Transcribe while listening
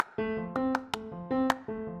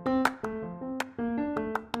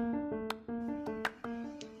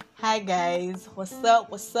Hi guys, what's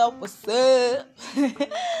up?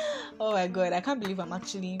 Oh my god, I can't believe I'm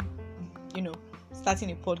actually,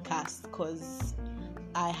 starting a podcast because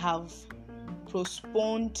I have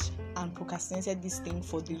postponed and procrastinated this thing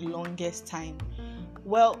for the longest time.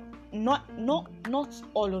 Well, not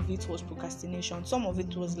all of it was procrastination. Some of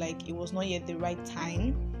it was like it was not yet the right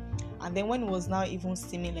time. And then when it was now even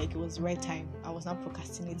seeming like it was the right time, I was not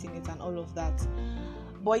procrastinating it and all of that.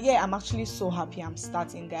 But yeah, I'm actually so happy I'm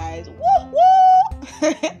starting, guys.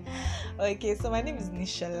 Woo! Okay, so my name is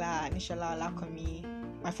Nishola Olakomi.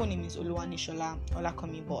 My full name is Oluwa Nishola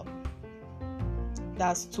Olakomi, but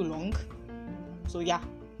that's too long. So yeah,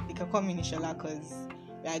 you can call me Nishola because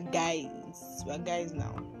we are guys. We are guys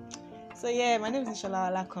now. So yeah, my name is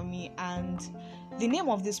Nishola Olakomi, and the name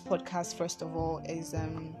of this podcast, first of all, is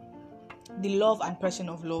the Love and Person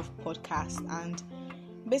of Love podcast. And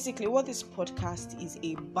basically what this podcast is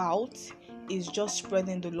about is just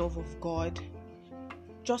spreading the love of God,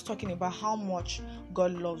 just talking about how much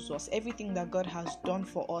God loves us, everything that God has done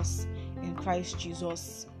for us in Christ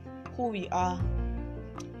Jesus, who we are,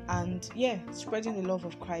 and spreading the love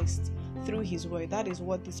of Christ through His word. That is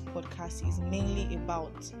what this podcast is mainly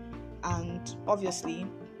about. And obviously,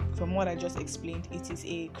 from what I just explained, it is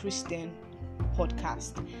a Christian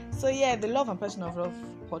podcast. So yeah, the Love and Person of Love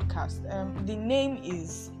podcast. The name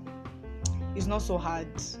is not so hard.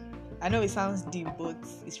 I know it sounds deep, but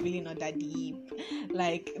it's really not that deep.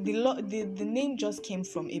 Like the name just came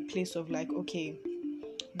from a place of like, okay,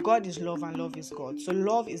 God is love and love is God. So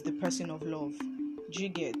love is the person of love. Do you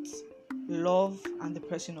get? Love and the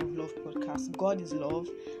Person of Love podcast. God is love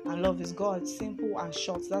and love is God. Simple and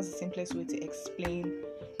short. That's the simplest way to explain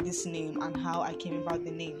this name and how I came about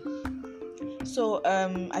the name. So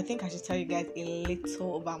I think I should tell you guys a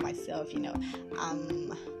little about myself.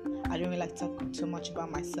 I don't really like to talk too much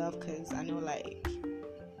about myself because I know like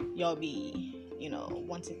y'all be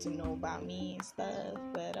wanting to know about me and stuff,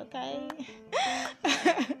 but okay.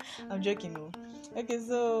 I'm joking though. Okay,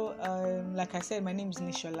 so like I said, my name is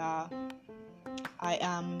Nishola. I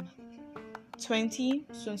am 20,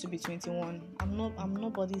 soon to be 21. I'm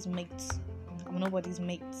nobody's mate.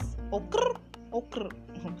 Okay.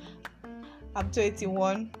 I'm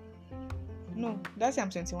 21. No, that's I'm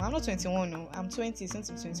 21. I'm not 21. No, I'm 20. Since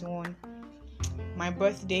I'm 21. My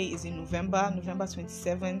birthday is in November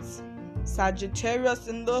 27th. Sagittarius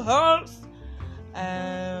in the house.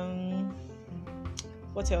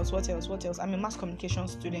 What else? I'm a mass communication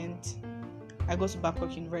student. I go to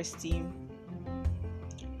Babcock University.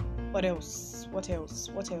 What else?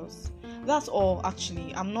 That's all.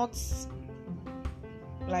 Actually, I'm not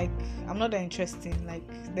that interesting.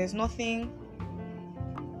 Like, there's nothing.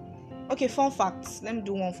 Okay, fun facts. Let me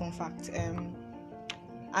do one fun fact. I'm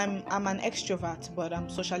an extrovert, but I'm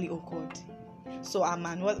socially awkward. So I'm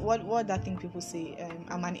an what that thing people say.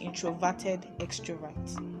 I'm an introverted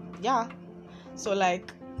extrovert. Yeah. So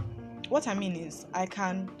like, what I mean is,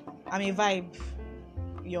 I'm a vibe.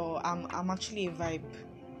 I'm actually a vibe.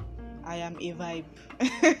 I am a vibe.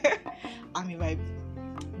 I'm a vibe,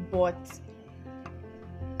 but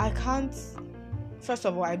I can't. First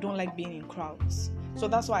of all, I don't like being in crowds. So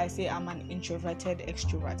that's why I say I'm an introverted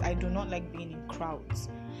extrovert. I do not like being in crowds.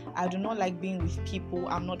 I do not like being with people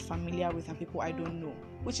I'm not familiar with and people I don't know.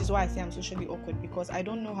 Which is why I say I'm socially awkward, because I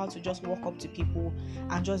don't know how to just walk up to people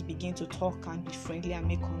and just begin to talk and be friendly and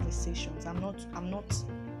make conversations. I'm not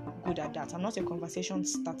good at that. I'm not a conversation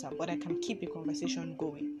starter, but I can keep a conversation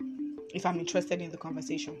going if I'm interested in the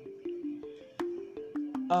conversation.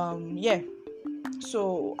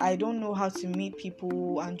 So I don't know how to meet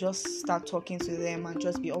people and just start talking to them and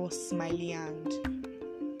just be all smiley and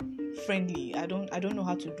friendly. I don't know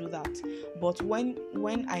how to do that. But when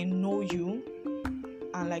I know you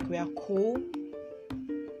and like we are cool,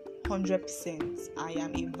 100%, I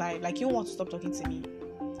am a vibe. Like, you want to stop talking to me.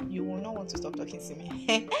 You will not want to stop talking to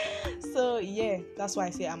me. So yeah, that's why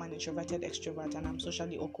I say I'm an introverted extrovert and I'm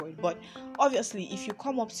socially awkward. But obviously, if you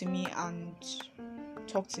come up to me and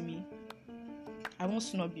talk to me, I won't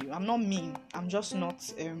snub you. I'm not mean. I'm just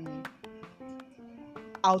not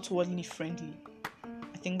outwardly friendly.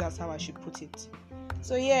 I think that's how I should put it.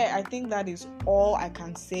 So yeah, I think that is all I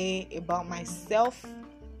can say about myself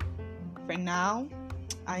for now.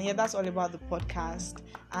 And yeah, that's all about the podcast.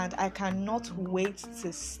 And I cannot wait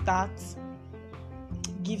to start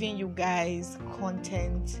giving you guys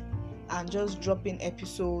content and just dropping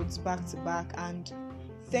episodes back to back. And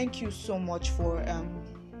thank you so much for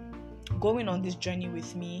going on this journey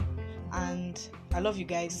with me. And I love you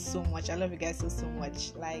guys so much. I love you guys so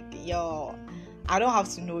much. Like, yo, I don't have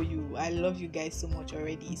to know you. I love you guys so much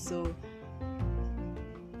already. So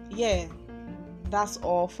yeah, that's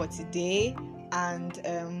all for today, and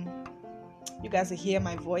you guys will hear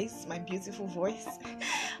my voice, my beautiful voice,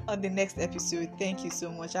 on the next episode. Thank you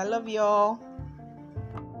so much. I love y'all.